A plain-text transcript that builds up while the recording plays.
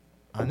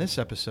On this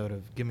episode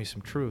of Give Me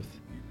Some Truth,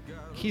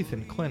 Keith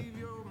and Clint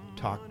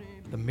talk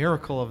the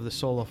miracle of the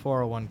solo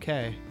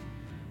 401k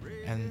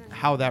and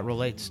how that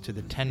relates to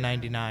the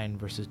 1099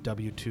 versus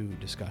W-2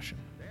 discussion.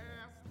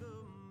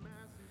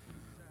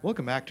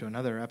 Welcome back to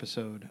another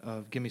episode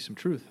of Give Me Some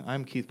Truth.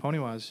 I'm Keith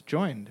Ponywaz,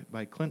 joined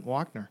by Clint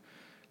Walkner.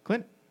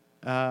 Clint,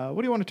 what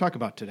do you want to talk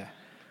about today?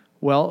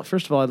 Well,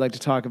 first of all, I'd like to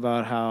talk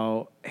about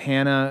how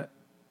Hannah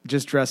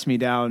just dressed me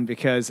down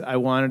because I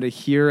wanted to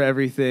hear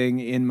everything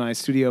in my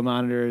studio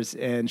monitors,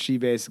 and she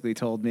basically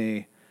told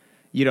me,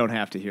 you don't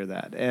have to hear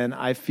that. And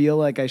I feel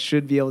like I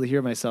should be able to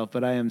hear myself,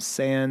 but I am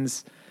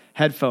sans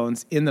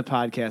headphones in the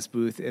podcast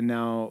booth, and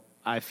now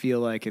I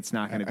feel like it's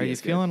not going to be Are you as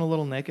good. feeling a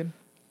little naked?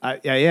 I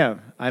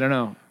am. I don't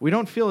know. We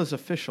don't feel as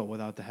official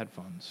without the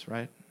headphones,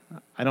 right?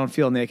 I don't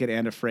feel naked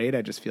and afraid.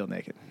 I just feel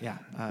naked. Yeah,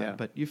 Yeah.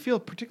 But you feel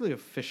particularly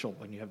official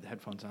when you have the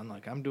headphones on.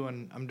 Like I'm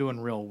doing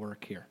real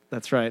work here.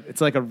 That's right. It's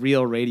like a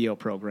real radio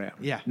program.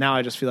 Yeah. Now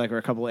I just feel like we're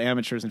a couple of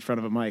amateurs in front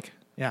of a mic.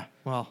 Yeah.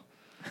 Well,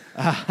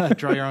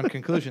 draw your own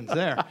conclusions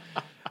there.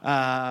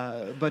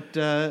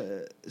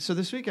 So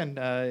this weekend,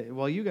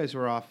 while you guys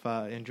were off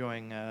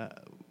enjoying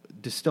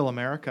Distill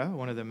America,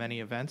 one of the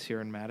many events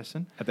here in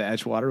Madison. At the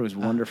Edgewater. It was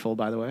wonderful,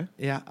 by the way.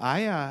 Yeah,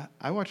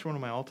 I watched one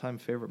of my all-time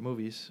favorite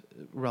movies,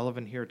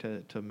 relevant here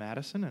to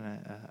Madison,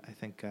 and I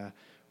think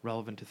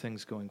relevant to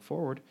things going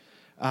forward.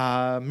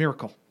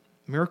 Miracle.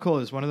 Miracle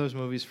is one of those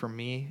movies for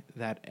me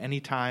that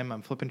anytime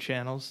I'm flipping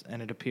channels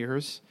and it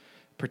appears,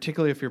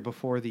 particularly if you're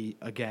before the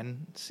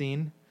again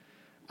scene,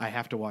 I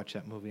have to watch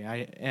that movie.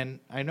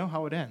 I know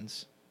how it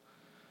ends,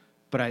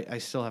 but I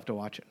still have to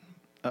watch it.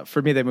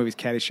 For me, that movie's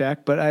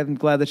Caddyshack, but I'm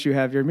glad that you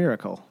have your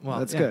Miracle. Well,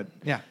 that's yeah, good.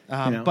 Yeah.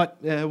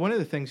 But one of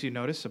the things you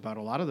notice about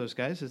a lot of those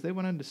guys is they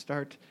went on to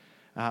start,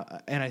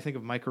 and I think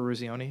of Mike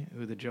Ruzioni,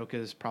 who the joke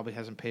is probably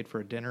hasn't paid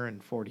for a dinner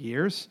in 40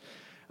 years.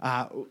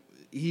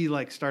 He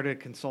started a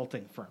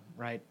consulting firm,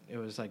 right? It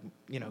was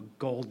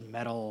gold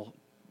medal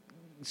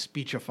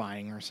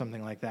speechifying or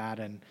something like that.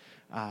 And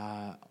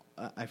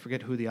I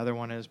forget who the other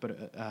one is,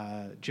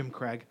 but Jim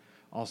Craig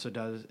also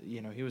does,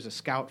 he was a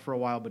scout for a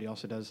while, but he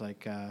also does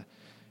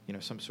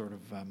some sort of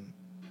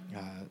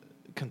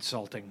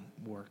consulting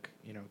work,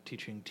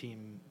 teaching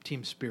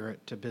team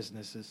spirit to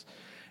businesses.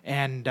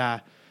 And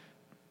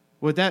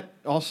what that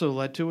also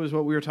led to is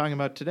what we were talking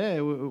about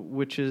today,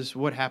 which is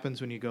what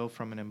happens when you go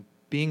from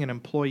being an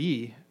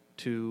employee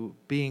to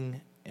being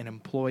an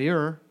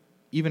employer,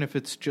 even if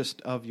it's just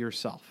of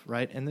yourself,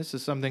 right? And this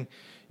is something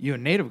you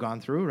and Nate have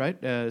gone through,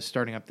 right,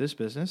 starting up this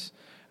business.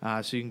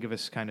 So you can give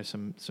us kind of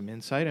some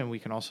insight, and we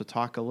can also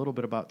talk a little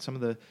bit about some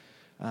of the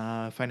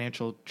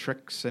financial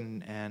tricks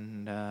and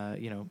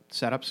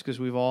setups, because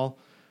we've all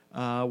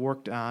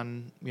worked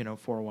on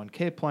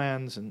 401k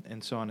plans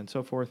and so on and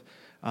so forth.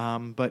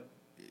 But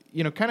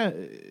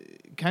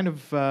kind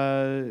of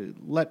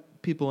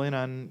let people in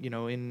on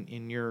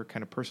in your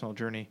kind of personal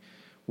journey,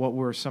 what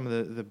were some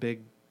of the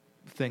big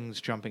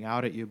things jumping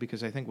out at you?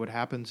 Because I think what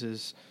happens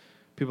is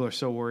people are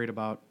so worried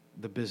about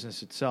the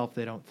business itself,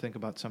 they don't think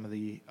about some of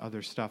the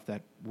other stuff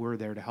that we're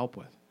there to help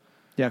with.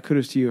 Yeah,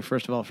 kudos to you,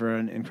 first of all, for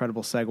an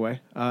incredible segue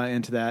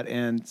into that.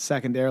 And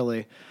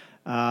secondarily,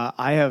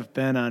 I have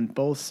been on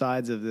both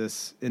sides of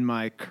this in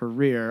my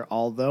career,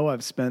 although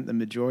I've spent the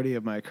majority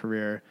of my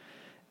career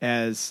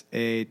as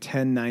a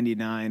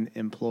 1099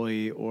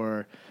 employee,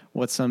 or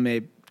what some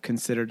may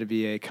consider to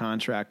be a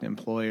contract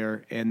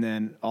employer, and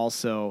then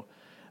also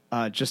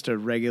just a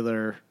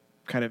regular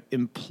kind of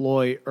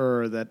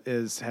employer that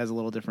has a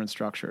little different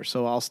structure.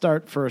 So I'll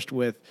start first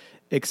with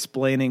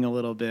explaining a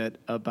little bit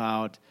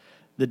about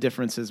the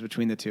differences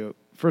between the two.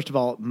 First of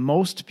all,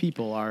 most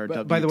people are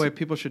W-2. By the way,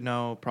 people should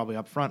know probably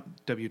up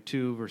front,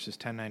 W-2 versus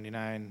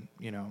 1099,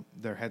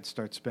 their heads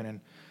start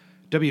spinning.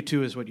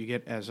 W-2 is what you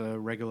get as a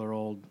regular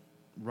old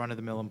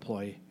run-of-the-mill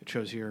employee. It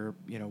shows your,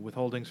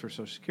 withholdings for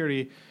Social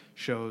Security,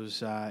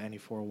 shows any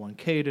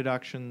 401k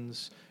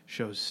deductions,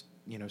 shows,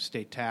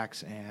 state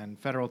tax and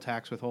federal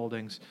tax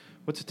withholdings.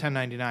 What's a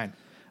 1099?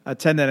 A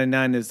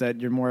 1099 is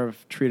that you're more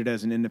of treated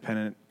as an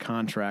independent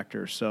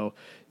contractor. So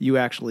you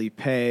actually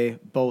pay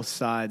both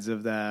sides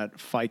of that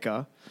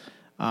FICA,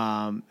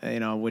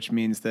 which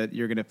means that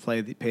you're going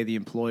to pay the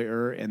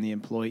employer and the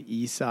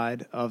employee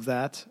side of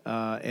that.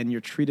 And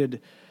you're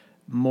treated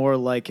more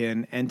like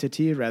an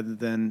entity rather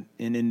than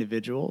an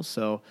individual.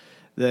 So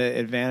the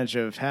advantage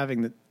of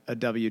having a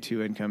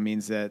W-2 income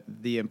means that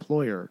the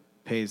employer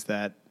pays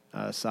that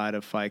side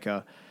of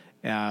FICA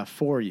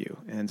for you,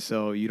 and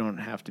so you don't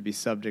have to be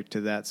subject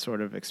to that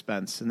sort of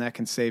expense, and that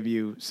can save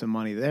you some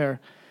money there.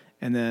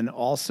 And then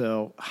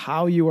also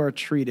how you are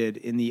treated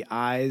in the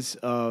eyes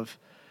of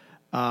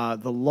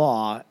the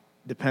law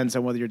depends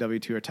on whether you're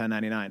W-2 or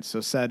 1099. So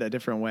said a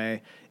different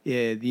way,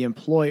 the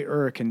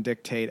employer can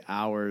dictate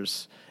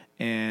hours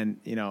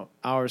and,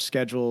 hour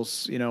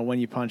schedules, when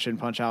you punch in,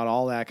 punch out,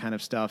 all that kind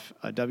of stuff.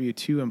 A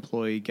W-2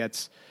 employee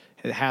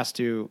has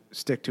to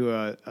stick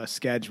to a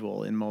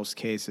schedule in most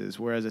cases,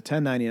 whereas a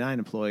 1099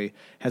 employee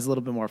has a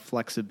little bit more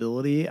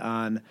flexibility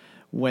on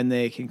when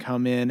they can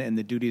come in and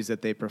the duties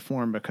that they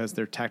perform because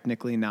they're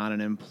technically not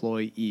an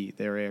employee.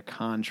 They're a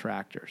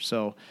contractor.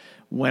 So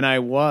when I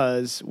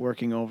was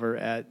working over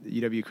at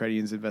UW Credit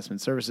Union's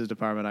Investment Services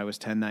Department, I was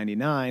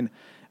 1099.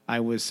 I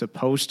was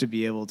supposed to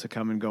be able to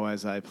come and go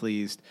as I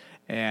pleased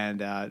and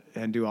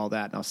do all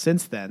that. Now,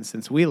 since then,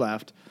 since we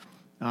left,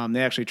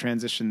 they actually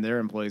transitioned their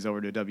employees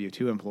over to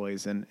W-2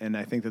 employees, and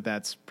I think that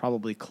that's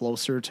probably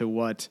closer to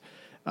what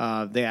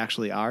they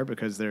actually are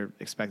because they're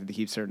expected to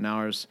keep certain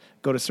hours,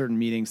 go to certain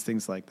meetings,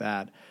 things like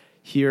that.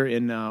 Here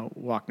in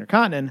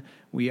Wachner-Cottman,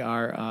 we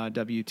are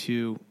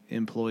W-2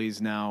 employees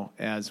now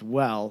as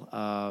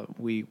well.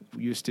 We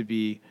used to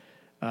be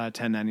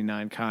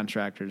 1099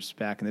 contractors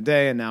back in the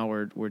day, and now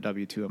we're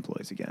W-2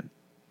 employees again.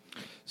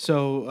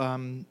 So,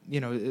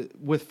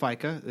 with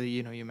FICA,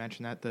 you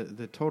mentioned that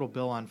the total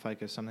bill on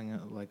FICA is something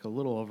like a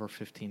little over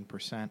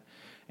 15%.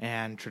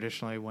 And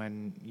traditionally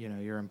when,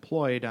 you're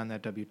employed on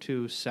that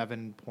W-2,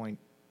 7.6%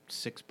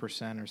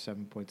 or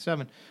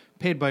 7.7%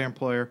 paid by your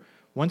employer.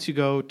 Once you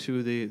go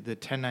to the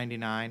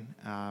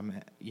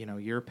 1099,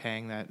 you're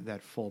paying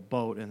that full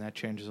boat, and that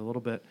changes a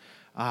little bit.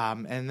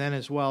 And then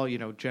as well,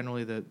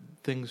 generally the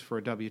things for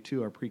a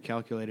W-2 are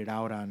pre-calculated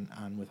out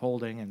on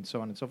withholding and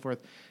so on and so forth.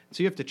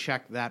 So you have to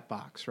check that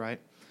box,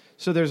 right?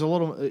 So there's a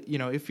little,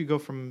 if you go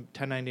from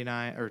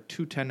 1099 or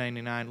to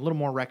 1099, a little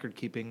more record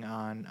keeping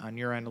on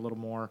your end, a little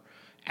more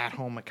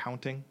at-home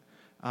accounting.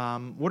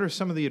 What are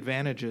some of the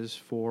advantages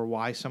for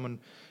why someone,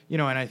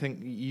 and I think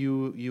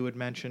you had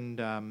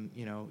mentioned,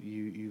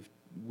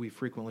 we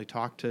frequently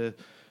talk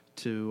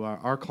to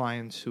our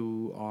clients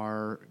who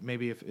are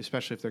maybe,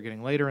 especially if they're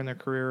getting later in their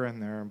career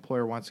and their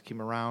employer wants to keep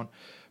them around,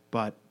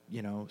 but,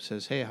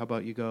 says, hey, how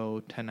about you go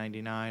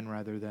 1099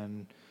 rather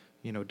than,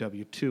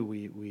 W-2,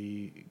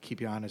 we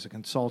keep you on as a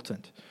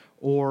consultant.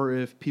 Or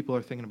if people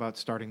are thinking about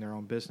starting their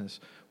own business,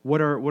 what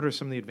are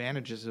some of the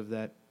advantages of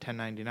that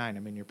 1099? I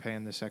mean, you're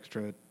paying this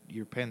extra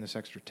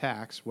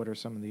tax. What are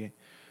some of the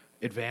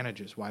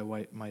advantages?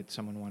 Why might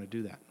someone want to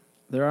do that?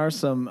 There are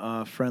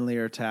some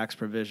friendlier tax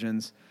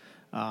provisions.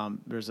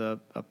 There's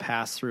a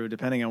pass-through,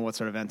 depending on what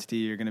sort of entity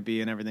you're going to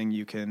be and everything,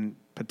 you can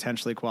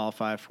potentially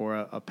qualify for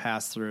a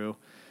pass-through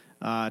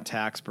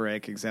tax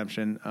break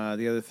exemption.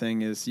 The other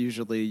thing is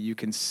usually you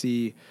can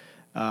see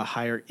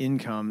higher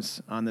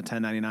incomes on the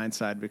 1099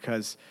 side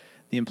because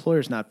the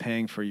employer's not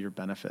paying for your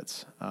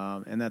benefits.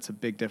 And that's a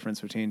big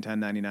difference between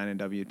 1099 and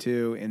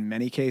W-2 in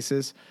many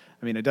cases.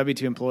 I mean, a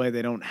W-2 employee,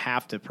 they don't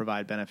have to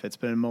provide benefits,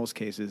 but in most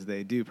cases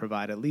they do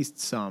provide at least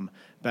some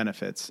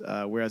benefits,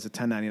 whereas a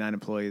 1099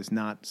 employee is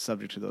not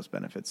subject to those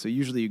benefits. So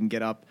usually you can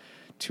get up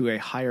to a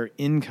higher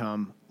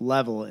income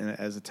level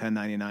as a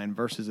 1099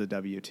 versus a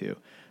W-2.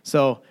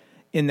 So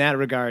in that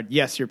regard,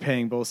 yes, you're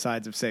paying both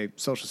sides of, say,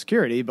 Social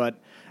Security, but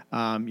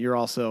you're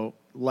also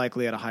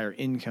likely at a higher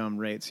income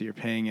rate, so you're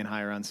paying in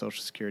higher on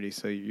Social Security,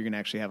 so you're going to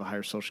actually have a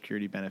higher Social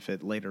Security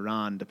benefit later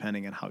on,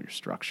 depending on how you're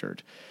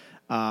structured.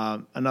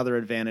 Another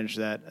advantage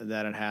that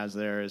it has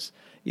there is,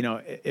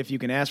 if you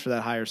can ask for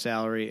that higher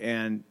salary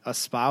and a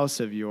spouse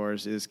of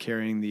yours is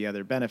carrying the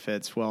other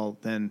benefits, well,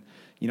 then,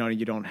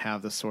 you don't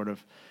have the sort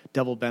of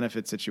double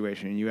benefit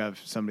situation, and you have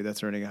somebody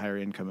that's earning a higher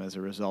income as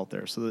a result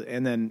there. So,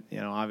 and then,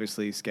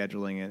 obviously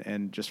scheduling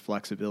and just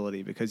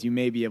flexibility, because you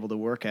may be able to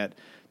work at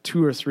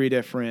 2 or 3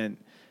 different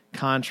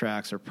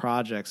contracts or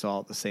projects all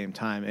at the same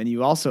time. And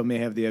you also may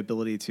have the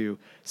ability to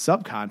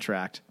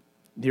subcontract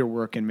your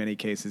work in many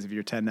cases if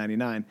you're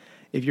 1099.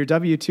 If you're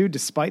W-2,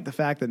 despite the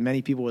fact that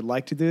many people would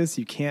like to do this,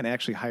 you can't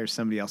actually hire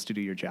somebody else to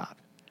do your job.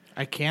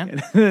 I can't?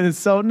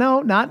 So,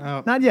 no,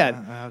 not yet.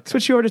 Okay.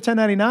 Switch you over to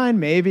 1099.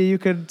 Maybe you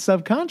could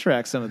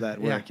subcontract some of that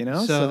work,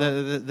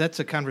 So that's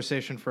a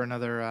conversation for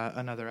another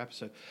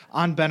episode.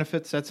 On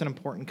benefits, that's an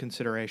important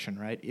consideration,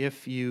 right?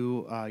 If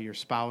you, your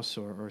spouse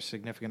or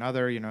significant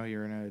other,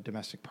 you're in a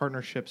domestic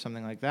partnership,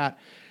 something like that,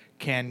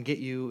 can get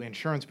you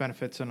insurance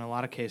benefits. In a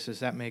lot of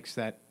cases, that makes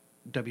that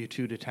W-2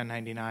 to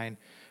 1099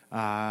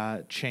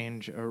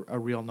 change a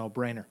real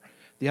no-brainer.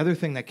 The other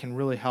thing that can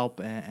really help,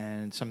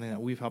 and something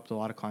that we've helped a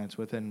lot of clients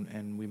with,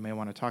 and we may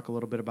want to talk a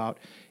little bit about,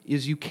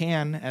 is you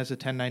can, as a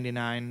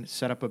 1099,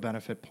 set up a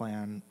benefit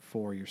plan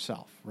for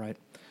yourself, right?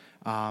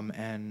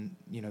 And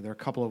there are a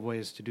couple of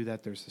ways to do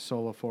that. There's the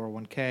solo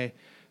 401k,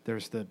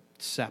 there's the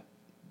SEP,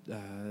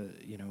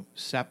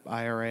 SEP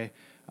IRA,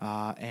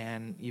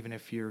 and even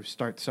if you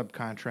start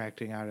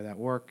subcontracting out of that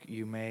work,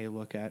 you may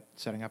look at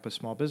setting up a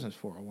small business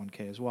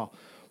 401k as well.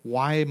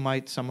 Why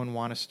might someone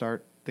want to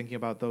start thinking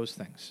about those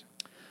things?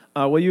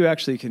 Well, you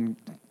actually can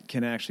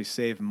actually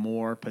save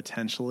more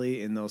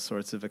potentially in those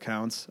sorts of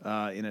accounts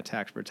in a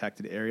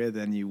tax-protected area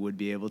than you would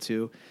be able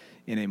to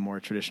in a more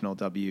traditional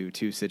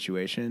W-2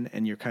 situation,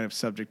 and you're kind of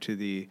subject to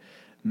the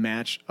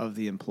match of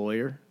the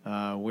employer,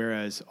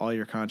 whereas all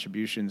your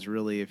contributions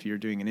really, if you're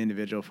doing an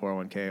individual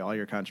 401k, all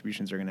your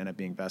contributions are going to end up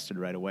being vested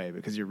right away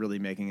because you're really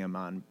making them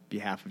on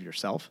behalf of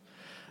yourself,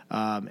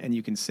 and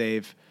you can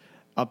save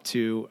up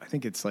to, I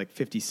think it's like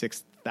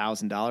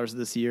 $56,000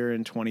 this year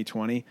in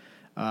 2020.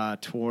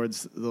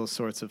 towards those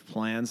sorts of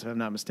plans, if I'm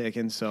not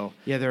mistaken. So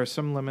yeah, there are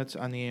some limits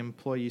on the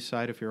employee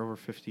side. If you're over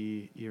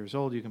 50 years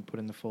old, you can put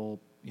in the full,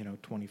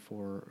 24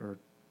 or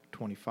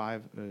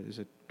 25. Is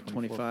it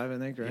 24? 25, I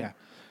think, right? Yeah,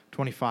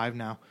 25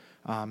 now.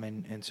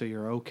 And so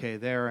you're okay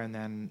there. And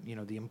then,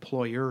 the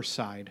employer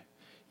side,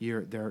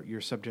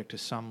 you're subject to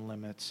some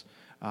limits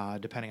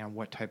depending on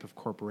what type of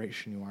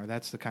corporation you are.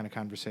 That's the kind of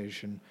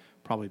conversation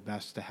probably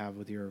best to have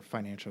with your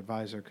financial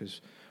advisor, because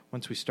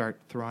once we start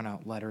throwing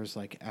out letters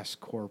like S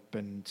Corp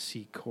and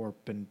C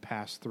Corp and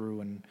pass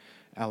through and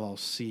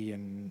LLC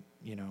and,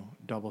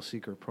 double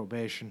secret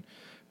probation,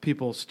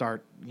 people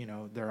start,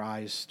 their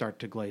eyes start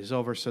to glaze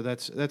over. So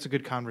that's a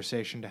good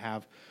conversation to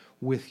have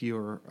with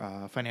your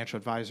financial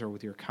advisor,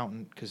 with your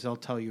accountant, because they'll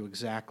tell you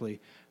exactly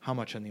how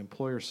much on the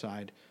employer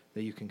side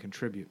that you can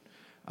contribute.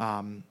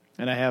 And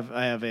I have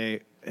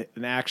an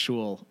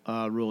actual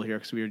rule here,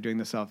 because we were doing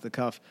this off the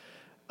cuff.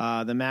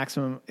 The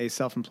maximum a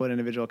self-employed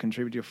individual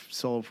contribute to a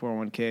solo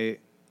 401k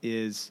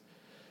is,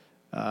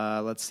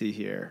 let's see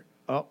here.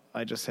 Oh,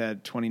 I just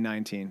had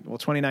 2019. Well,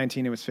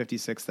 2019 it was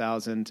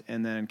 56,000,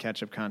 and then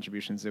catch-up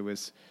contributions it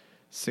was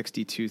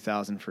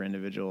 62,000 for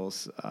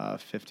individuals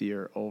 50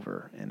 or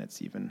over, and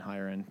it's even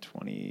higher in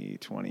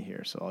 2020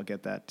 here. So I'll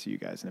get that to you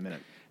guys in a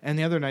minute. And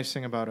the other nice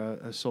thing about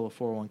a solo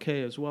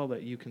 401k as well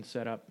that you can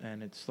set up,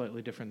 and it's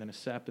slightly different than a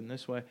SEP in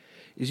this way,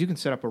 is you can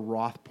set up a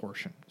Roth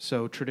portion.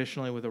 So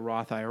traditionally with a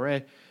Roth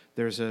IRA,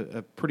 there's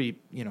a pretty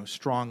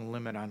strong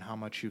limit on how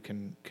much you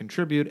can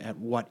contribute at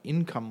what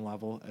income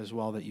level as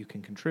well that you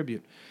can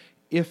contribute.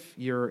 If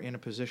you're in a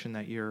position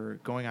that you're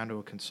going onto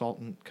a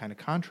consultant kind of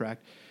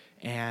contract,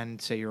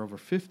 and say you're over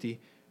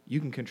 50, you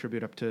can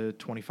contribute up to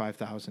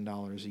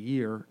 $25,000 a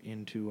year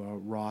into a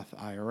Roth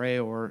IRA,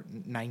 or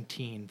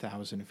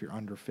 $19,000 if you're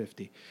under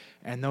 50.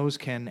 And those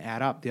can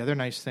add up. The other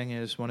nice thing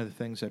is, one of the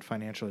things that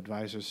financial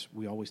advisors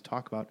we always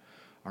talk about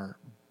are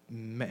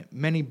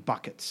many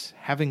buckets,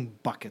 having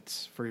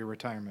buckets for your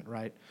retirement,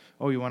 right?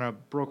 Oh, you want a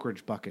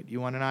brokerage bucket,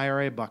 you want an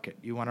IRA bucket,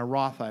 you want a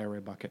Roth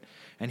IRA bucket.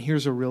 And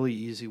here's a really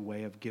easy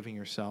way of giving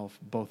yourself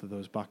both of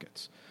those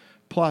buckets.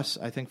 Plus,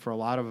 I think for a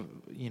lot of,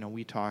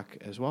 we talk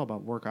as well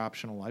about work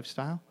optional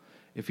lifestyle.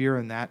 If you're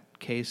in that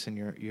case and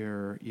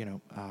you're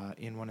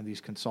in one of these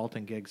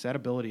consulting gigs, that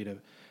ability to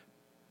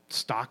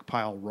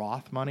stockpile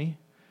Roth money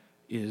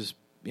is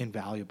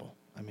invaluable.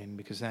 I mean,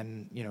 because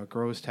then, it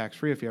grows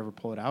tax-free. If you ever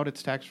pull it out,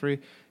 it's tax-free.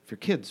 If your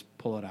kids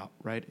pull it out,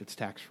 right, it's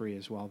tax-free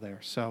as well there.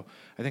 So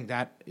I think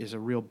that is a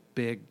real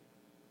big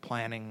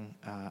planning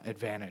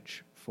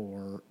advantage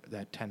for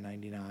that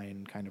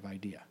 1099 kind of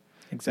idea.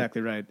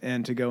 Exactly right.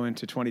 And to go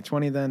into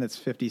 2020 then, it's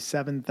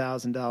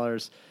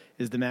 $57,000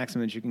 is the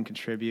maximum that you can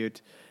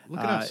contribute. Look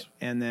at us.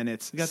 And then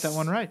it's... You got that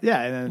one right.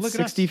 Yeah, and then Look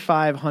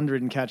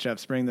 6,500 in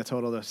catch-ups, bring the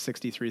total to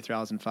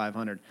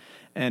 63,500.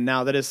 And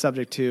now that is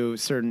subject to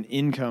certain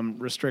income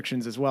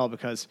restrictions as well,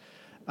 because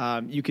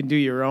you can do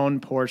your own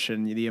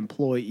portion, the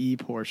employee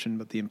portion,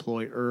 but the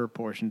employer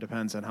portion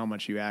depends on how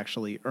much you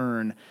actually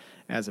earn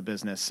as a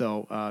business.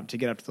 So to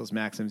get up to those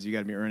maxims, you got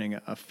to be earning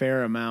a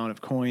fair amount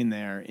of coin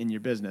there in your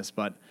business.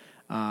 But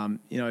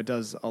it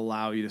does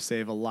allow you to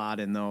save a lot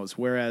in those.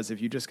 Whereas if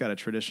you just got a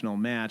traditional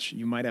match,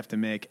 you might have to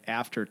make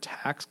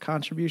after-tax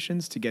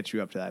contributions to get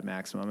you up to that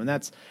maximum. And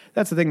that's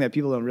the thing that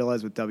people don't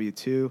realize with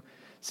W-2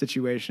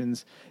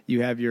 situations.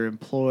 You have your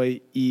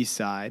employee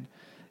side,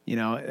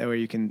 where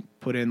you can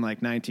put in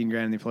like 19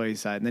 grand on the employee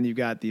side. And then you've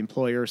got the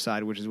employer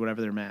side, which is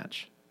whatever their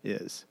match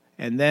is.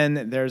 And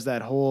then there's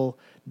that whole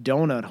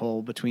donut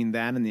hole between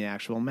that and the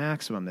actual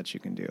maximum that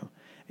you can do.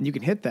 And you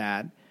can hit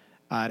that.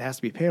 It has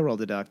to be payroll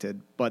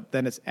deducted, but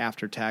then it's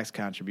after-tax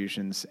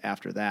contributions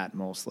after that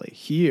mostly.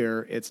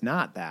 Here, it's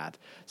not that,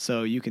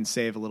 so you can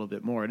save a little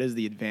bit more. It is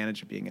the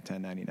advantage of being a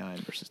 1099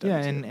 versus W-2.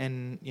 Yeah,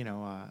 and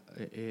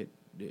it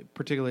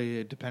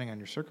particularly depending on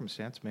your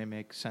circumstance, may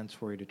make sense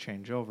for you to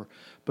change over.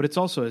 But it's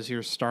also, as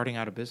you're starting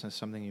out a business,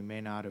 something you may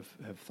not have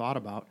thought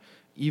about.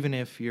 Even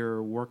if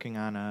you're working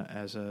on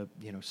as a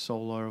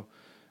solo,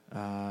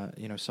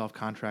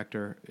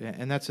 self-contractor,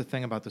 and that's the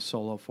thing about the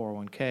solo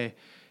 401k.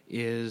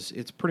 Is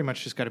it's pretty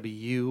much just got to be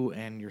you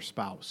and your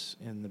spouse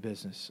in the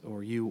business,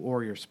 or you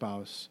or your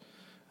spouse,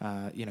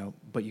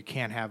 but you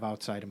can't have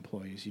outside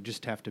employees. You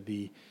just have to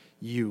be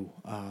you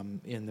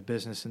in the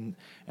business, and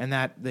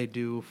that they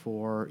do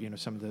for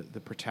some of the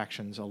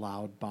protections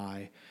allowed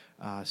by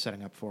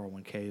setting up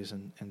 401ks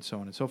and so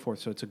on and so forth.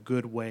 So it's a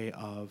good way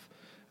of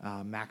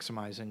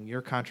maximizing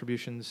your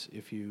contributions.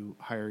 If you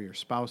hire your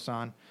spouse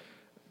on,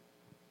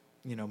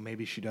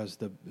 maybe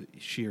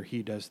she or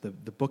he does the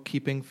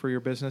bookkeeping for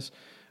your business.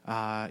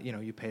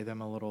 You pay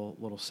them a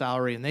little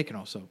salary, and they can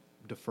also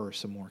defer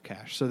some more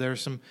cash. So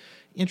there's some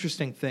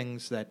interesting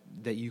things that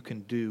you can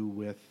do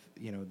with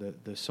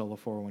the solo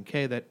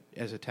 401k that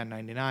as a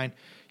 1099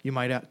 you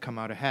might come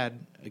out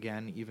ahead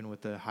again, even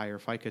with the higher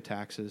FICA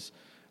taxes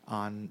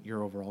on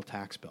your overall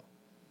tax bill.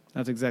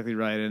 That's exactly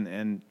right.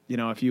 And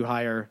if you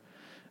hire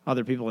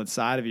other people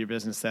inside of your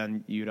business,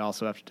 then you'd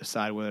also have to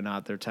decide whether or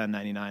not they're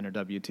 1099 or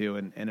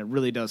W-2, and it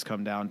really does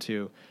come down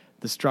to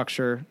the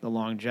structure, the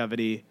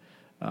longevity,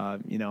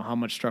 how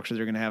much structure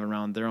they're going to have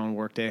around their own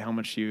workday, how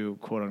much you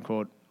quote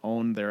unquote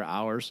own their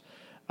hours,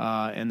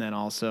 and then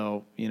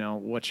also,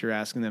 what you're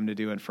asking them to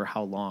do and for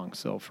how long.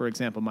 So, for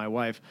example, my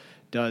wife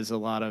does a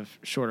lot of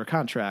shorter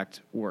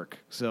contract work.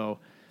 So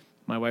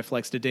my wife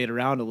likes to date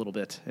around a little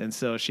bit, and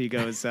so she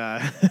goes. I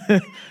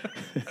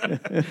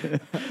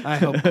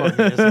hope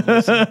Courtney isn't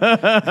listening.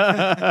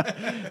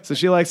 So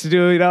she likes to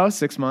do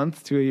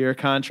 6-month to a year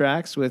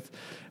contracts with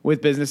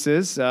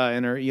businesses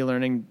in her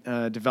e-learning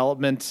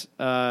development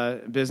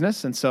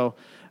business, and so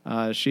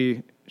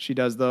she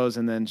does those,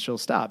 and then she'll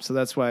stop. So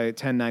that's why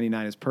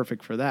 1099 is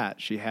perfect for that.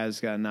 She has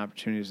gotten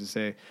opportunities to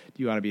say,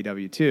 "Do you want to be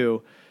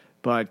W-2?"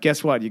 But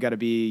guess what? You got to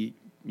be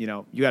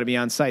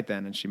on site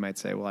then. And she might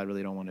say, well, I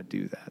really don't want to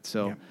do that.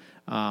 So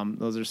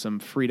those are some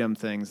freedom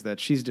things that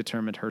she's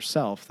determined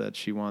herself that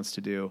she wants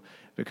to do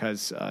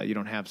because you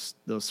don't have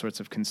those sorts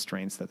of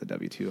constraints that the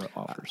W-2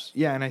 offers.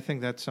 And I think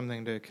that's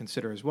something to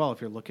consider as well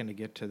if you're looking to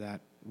get to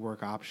that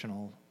work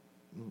optional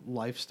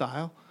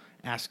lifestyle.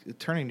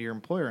 Turning to your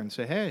employer and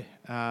say, hey,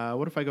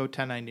 what if I go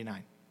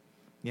 1099?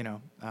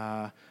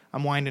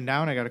 I'm winding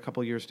down. I got a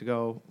couple of years to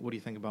go. What do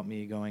you think about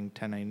me going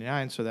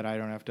 1099 so that I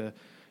don't have to,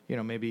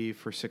 maybe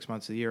for 6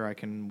 months of the year I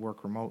can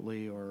work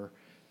remotely or,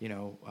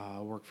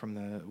 work from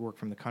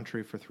the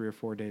country for 3 or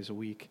 4 days a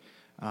week,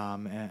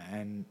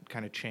 and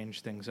kind of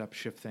change things up,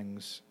 shift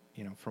things,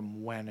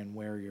 from when and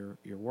where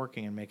you're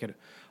working and make it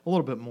a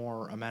little bit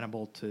more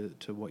amenable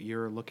to what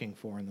you're looking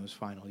for in those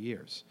final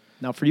years.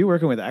 Now, for you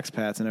working with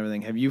expats and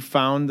everything, have you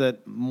found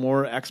that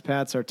more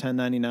expats are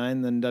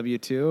 1099 than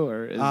W-2,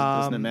 or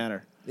doesn't it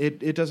matter?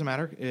 It doesn't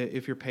matter.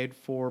 If you're paid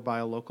for by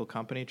a local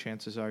company,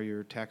 chances are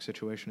your tax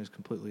situation is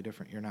completely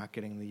different. You're not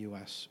getting the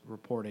U.S.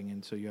 reporting,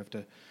 and so you have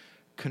to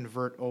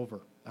convert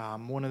over.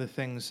 One of the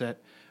things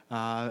that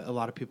a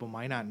lot of people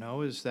might not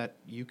know is that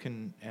you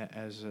can,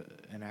 as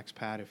an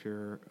expat, if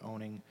you're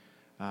owning,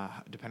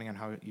 depending on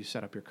how you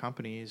set up your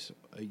companies,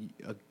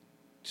 a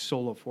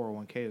solo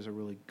 401k is a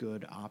really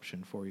good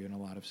option for you in a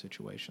lot of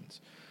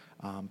situations.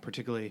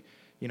 Particularly,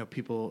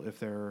 people, if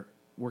they're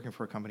working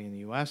for a company in the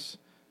U.S.,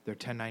 they're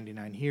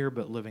 1099 here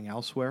but living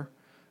elsewhere.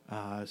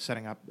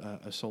 Setting up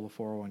a solo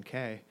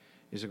 401k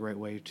is a great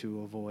way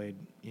to avoid,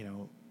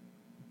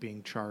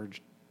 being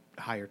charged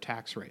higher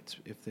tax rates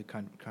if the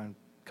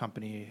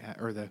company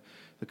or the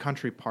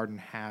country,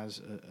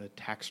 has a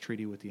tax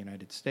treaty with the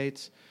United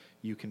States.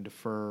 You can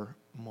defer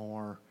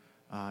more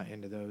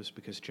into those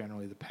because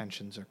generally the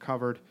pensions are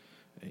covered.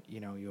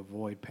 You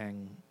avoid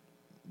paying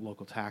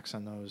local tax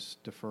on those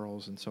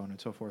deferrals and so on and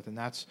so forth. And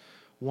that's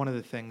one of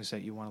the things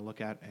that you want to look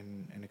at,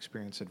 and an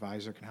experienced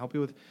advisor can help you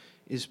with,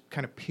 is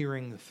kind of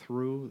peering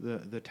through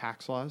the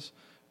tax laws,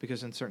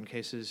 because in certain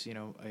cases,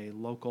 a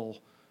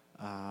local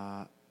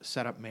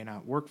setup may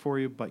not work for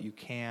you, but you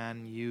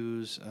can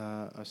use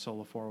a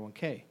solo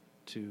 401k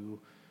to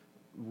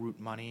root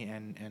money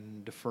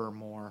and defer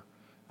more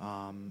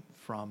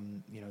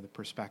from the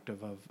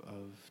perspective of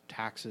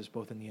taxes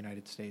both in the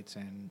United States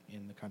and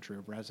in the country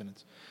of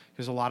residence,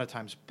 because a lot of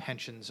times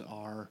pensions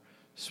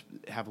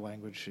have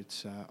language.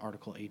 It's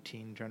Article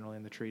 18 generally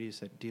in the treaties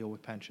that deal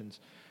with pensions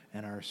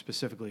and are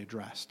specifically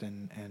addressed,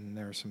 and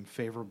there are some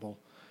favorable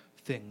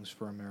things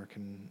for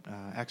American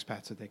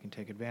expats that they can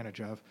take advantage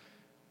of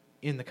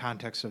in the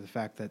context of the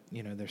fact that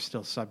they're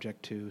still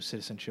subject to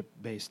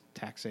citizenship-based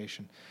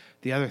taxation.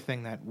 The other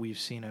thing that we've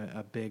seen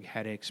a big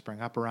headache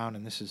spring up around,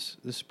 and this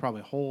is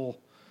probably a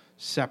whole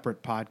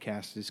separate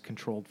podcast, is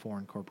controlled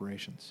foreign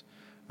corporations,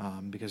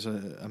 because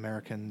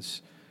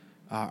Americans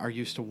are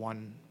used to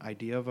one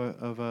idea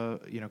of a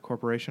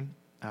corporation,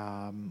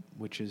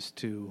 which is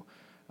to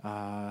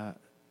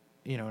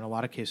in a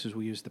lot of cases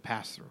we use the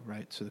pass-through,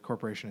 right? So the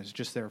corporation is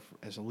just there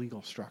as a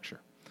legal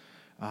structure.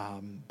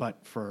 But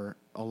for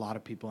a lot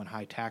of people in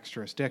high tax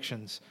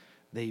jurisdictions,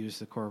 they use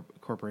the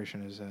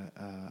corporation as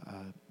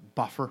a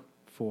buffer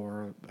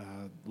for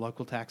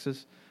local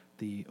taxes,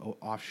 the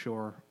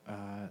offshore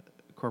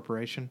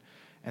corporation.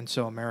 And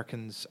so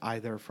Americans,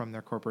 either from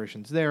their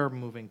corporations there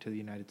moving to the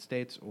United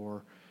States,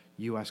 or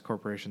U.S.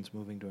 corporations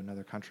moving to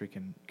another country,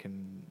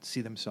 can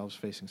see themselves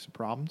facing some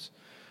problems.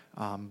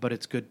 But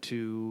it's good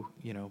to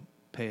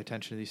pay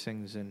attention to these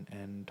things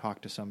and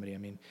talk to somebody. I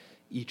mean,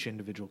 each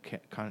individual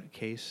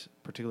case,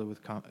 particularly with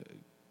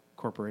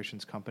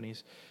corporations,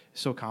 companies, is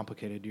so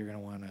complicated. You're going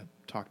to want to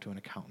talk to an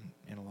accountant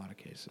in a lot of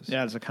cases.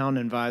 Yeah, as an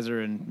accountant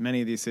advisor in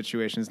many of these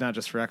situations, not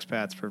just for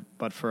expats,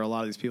 but for a lot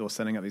of these people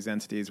setting up these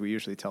entities, we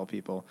usually tell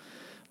people,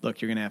 look,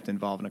 you're going to have to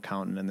involve an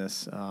accountant in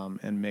this,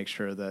 and make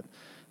sure that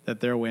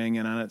they're weighing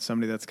in on it,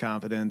 somebody that's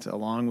competent,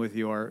 along with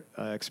your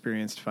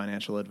experienced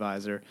financial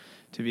advisor,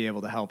 to be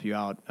able to help you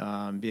out,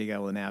 being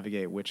able to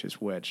navigate which is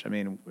which. I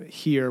mean,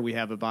 here we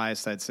have a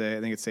bias, I'd say.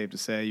 I think it's safe to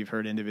say you've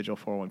heard individual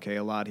 401k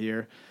a lot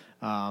here.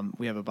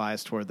 We have a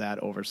bias toward that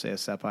over, say, a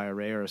SEP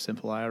IRA or a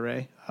simple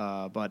IRA.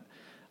 But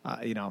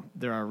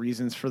there are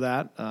reasons for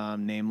that,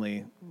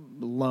 namely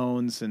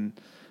loans and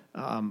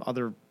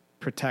other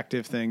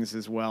protective things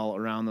as well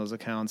around those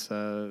accounts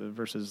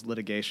versus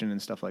litigation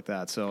and stuff like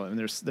that. So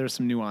there's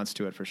some nuance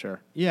to it for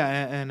sure. Yeah,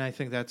 and I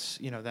think that's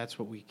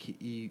what we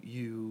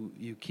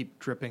you keep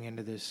dripping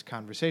into this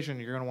conversation.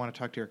 You're going to want to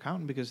talk to your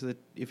accountant because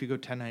if you go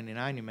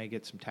 1099, you may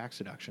get some tax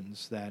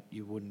deductions that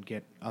you wouldn't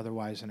get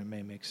otherwise, and it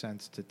may make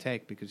sense to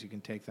take because you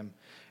can take them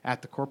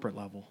at the corporate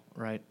level,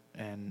 right?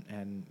 And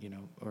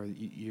or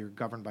you're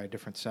governed by a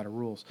different set of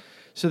rules.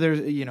 So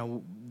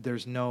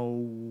there's no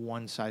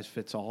one size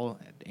fits all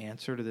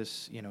answer to this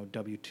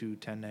W-2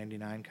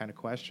 1099 kind of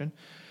question.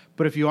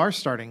 But if you are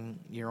starting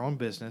your own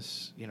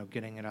business,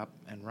 getting it up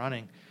and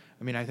running,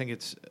 I mean, I think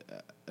it's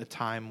a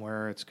time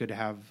where it's good to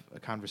have a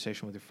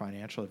conversation with your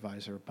financial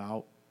advisor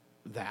about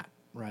that,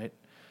 right?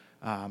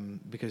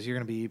 Because you're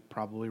going to be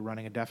probably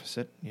running a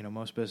deficit.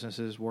 Most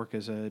businesses work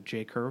as a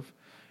J curve,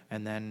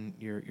 and then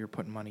you're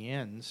putting money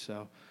in.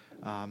 So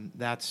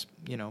that's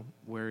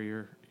where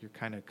you're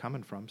kind of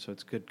coming from. So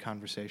it's a good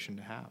conversation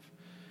to have.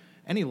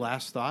 Any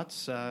last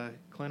thoughts,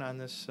 Clint, on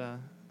this?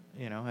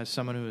 As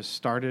someone who has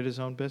started his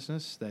own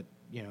business, that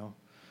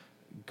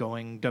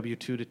going W-2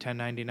 to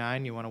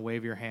 1099, you want to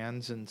wave your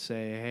hands and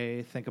say,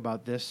 "Hey, think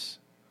about this."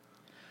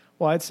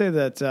 Well, I'd say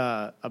that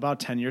about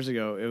 10 years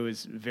ago, it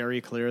was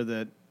very clear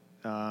that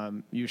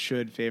you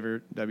should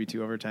favor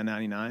W-2 over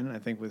 1099. I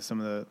think with some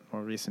of the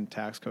more recent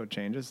tax code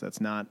changes,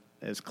 that's not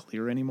as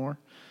clear anymore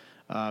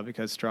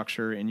because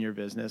structure in your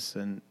business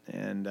and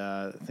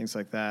things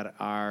like that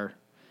are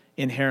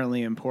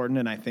inherently important,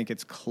 and I think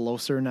it's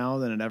closer now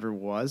than it ever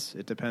was.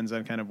 It depends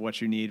on kind of what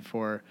you need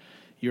for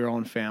your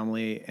own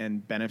family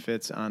and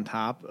benefits on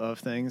top of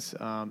things.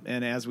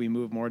 And as we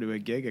move more to a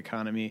gig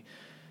economy,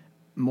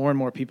 more and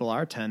more people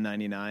are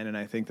 1099, and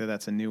I think that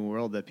that's a new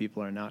world that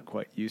people are not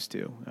quite used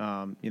to,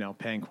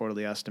 paying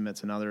quarterly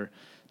estimates and other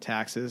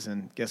taxes.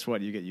 And guess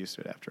what? You get used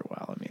to it after a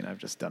while. I mean, I've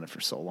just done it for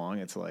so long.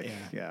 It's like,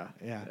 yeah.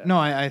 No,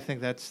 I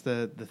think that's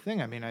the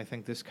thing. I mean, I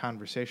think this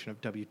conversation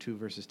of W-2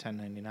 versus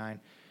 1099,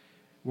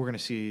 we're going to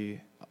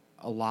see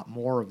a lot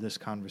more of this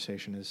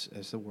conversation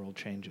as the world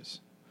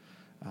changes.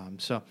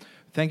 So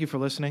thank you for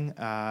listening.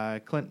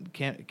 Clint,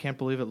 can't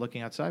believe it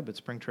looking outside, but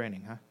spring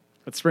training, huh?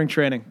 It's spring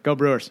training. Go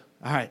Brewers.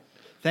 All right.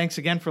 Thanks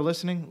again for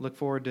listening. Look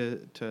forward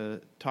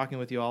to talking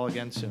with you all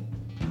again soon.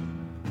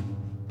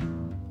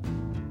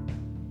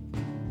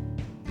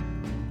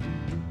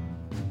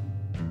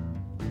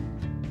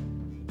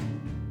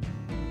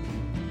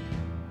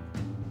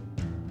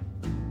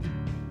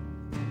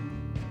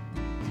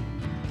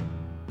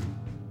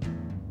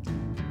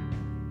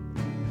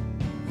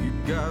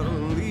 Gotta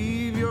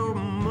leave your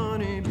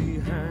money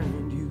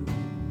behind you.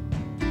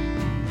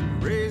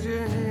 Raise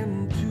your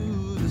hand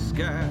to the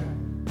sky.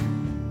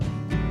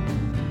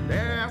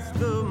 Ask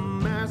the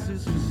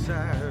masses for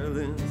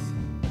silence.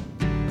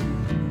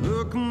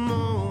 Look 'em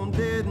on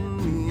dead in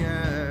the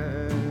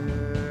eye.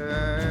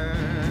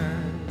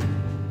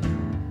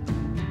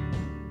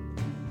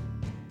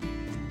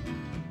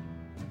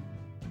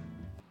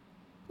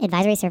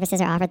 Advisory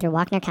services are offered through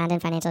Walkner Condon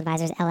Financial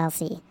Advisors,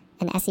 LLC,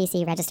 an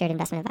SEC-registered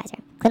investment advisor.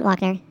 Clint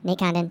Walkner, Nate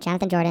Condon,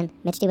 Jonathan Jordan,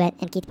 Mitch DeWitt,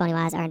 and Keith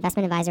Bonywaz are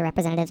investment advisor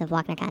representatives of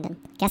Walkner Condon.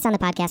 Guests on the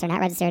podcast are not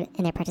registered,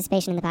 and their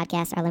participation in the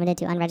podcast are limited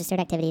to unregistered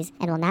activities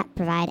and will not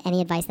provide any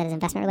advice that is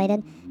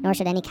investment-related, nor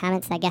should any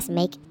comments that guests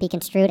make be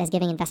construed as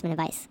giving investment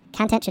advice.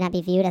 Content should not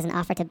be viewed as an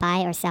offer to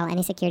buy or sell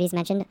any securities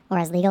mentioned or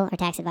as legal or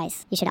tax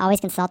advice. You should always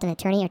consult an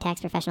attorney or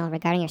tax professional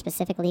regarding your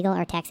specific legal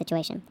or tax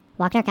situation.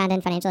 Walkner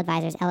Condon Financial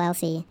Advisors,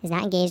 LLC, is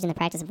not engaged in the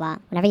practice of law.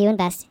 Whenever you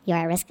invest, you are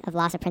at risk of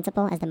loss of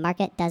principal as the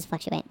market does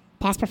fluctuate.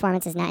 Past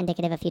performance is not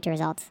indicative of future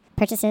results.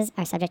 Purchases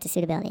are subject to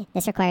suitability.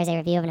 This requires a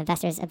review of an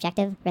investor's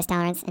objective, risk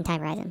tolerance, and time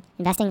horizon.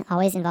 Investing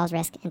always involves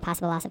risk and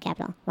possible loss of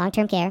capital.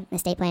 Long-term care,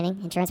 estate planning,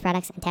 insurance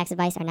products, and tax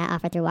advice are not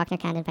offered through Walkner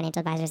Condon Financial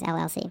Advisors,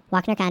 LLC.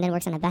 Walkner Condon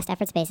works on a best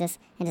efforts basis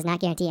and does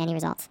not guarantee any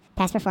results.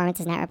 Past performance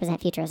does not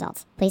represent future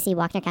results. Please see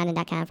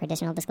WalknerCondon.com for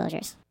additional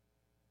disclosures.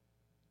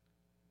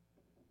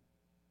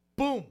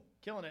 Boom!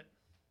 Killing it.